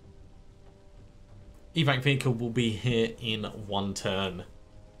 Evac vehicle will be here in 1 turn.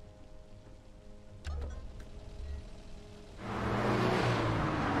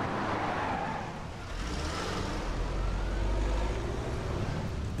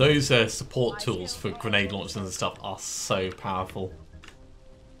 Those support tools for grenade launchers and stuff are so powerful.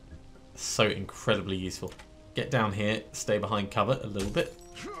 So incredibly useful. Get down here, stay behind cover a little bit.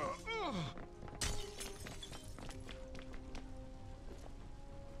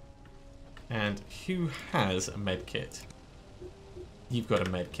 And who has a med kit? You've got a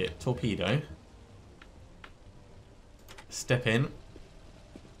med kit. Torpedo. Step in.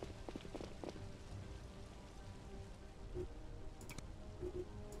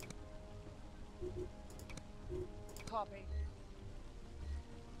 Copy.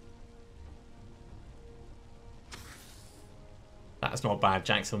 That's not bad.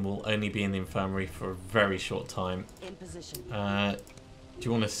 Jackson will only be in the infirmary for a very short time. In position. Do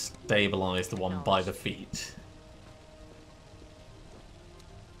you want to stabilize the one by the feet?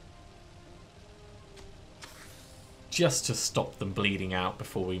 Just to stop them bleeding out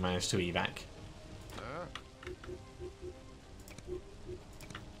before we manage to evac. Huh?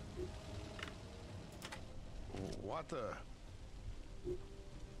 What the?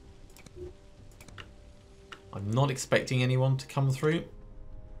 I'm not expecting anyone to come through,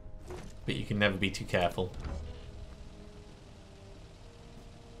 but you can never be too careful.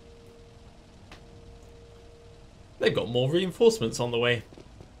 They've got more reinforcements on the way.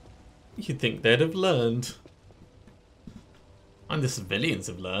 You'd think they'd have learned. And the civilians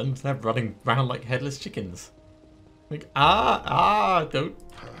have learned. They're running around like headless chickens. Like, don't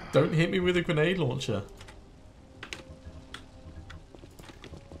hit me with a grenade launcher.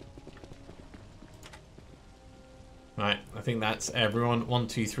 Right, I think that's everyone. 1,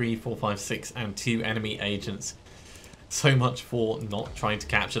 2, 3, 4, 5, 6, and 2 enemy agents. So much for not trying to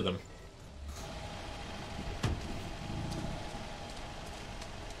capture them.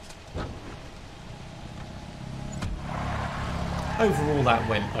 overall that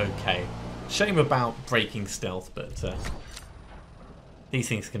went okay. Shame about breaking stealth, but these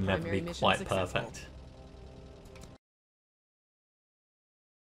things can never be quite perfect.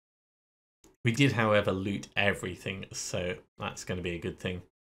 We did, however, loot everything, so that's going to be a good thing.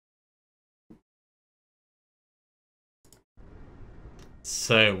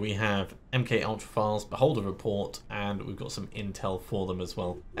 So we have MK Ultra files, Beholder report, and we've got some intel for them as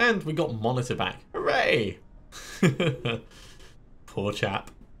well. And we got Monitor back. Hooray! Poor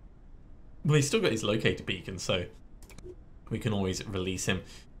chap. Well, he's still got his locator beacon, so we can always release him.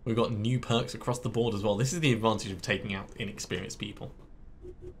 We've got new perks across the board as well. This is the advantage of taking out inexperienced people.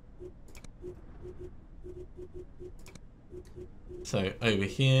 So over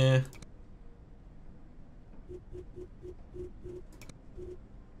here,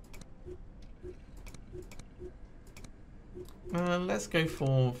 let's go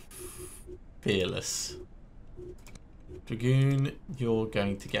for Fearless. Dragoon, you're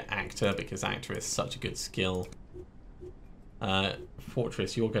going to get Actor because Actor is such a good skill.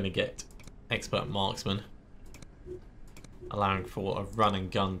 Fortress, you're going to get Expert Marksman, allowing for a run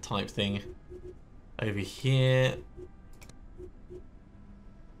and gun type thing. Over here,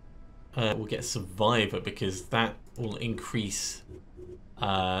 we'll get Survivor because that will increase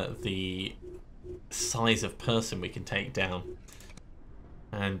the size of person we can take down.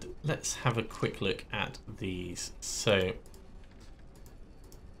 And let's have a quick look at these. So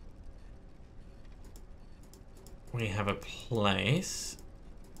we have a place.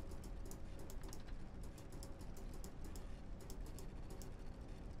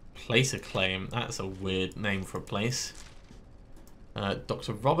 Place of Claim, that's a weird name for a place.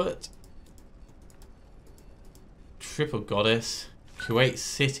 Dr. Robert, Triple Goddess, Kuwait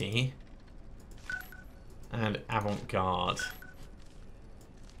City, and Avant-Garde.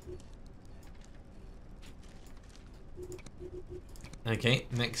 Okay,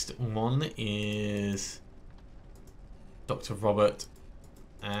 next one is Dr. Robert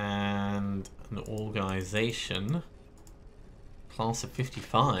and an organization. Class of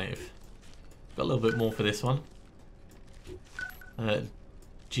 55. Got a little bit more for this one.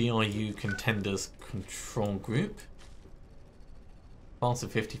 GRU Contenders Control Group. Class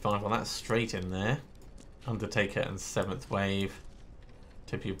of 55, well that's straight in there. Undertaker and 7th Wave.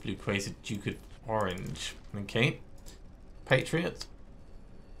 Topia Blue Quasar, Duke of Orange. Okay. Patriot.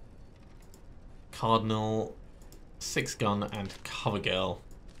 Cardinal. 6 Gun and Cover Girl.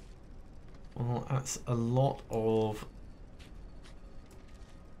 Well, that's a lot of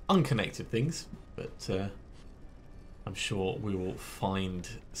unconnected things, but I'm sure we will find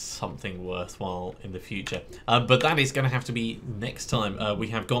something worthwhile in the future. But that is going to have to be next time. We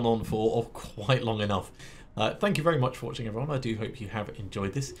have gone on for quite long enough. Thank you very much for watching, everyone. I do hope you have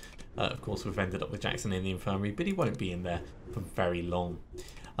enjoyed this. Of course, we've ended up with Jackson in the infirmary, but he won't be in there for very long.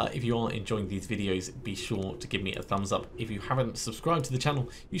 If you are enjoying these videos, be sure to give me a thumbs up. If you haven't subscribed to the channel,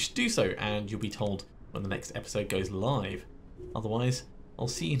 you should do so, and you'll be told when the next episode goes live. Otherwise, I'll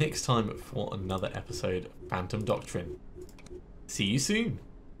see you next time for another episode of Phantom Doctrine. See you soon!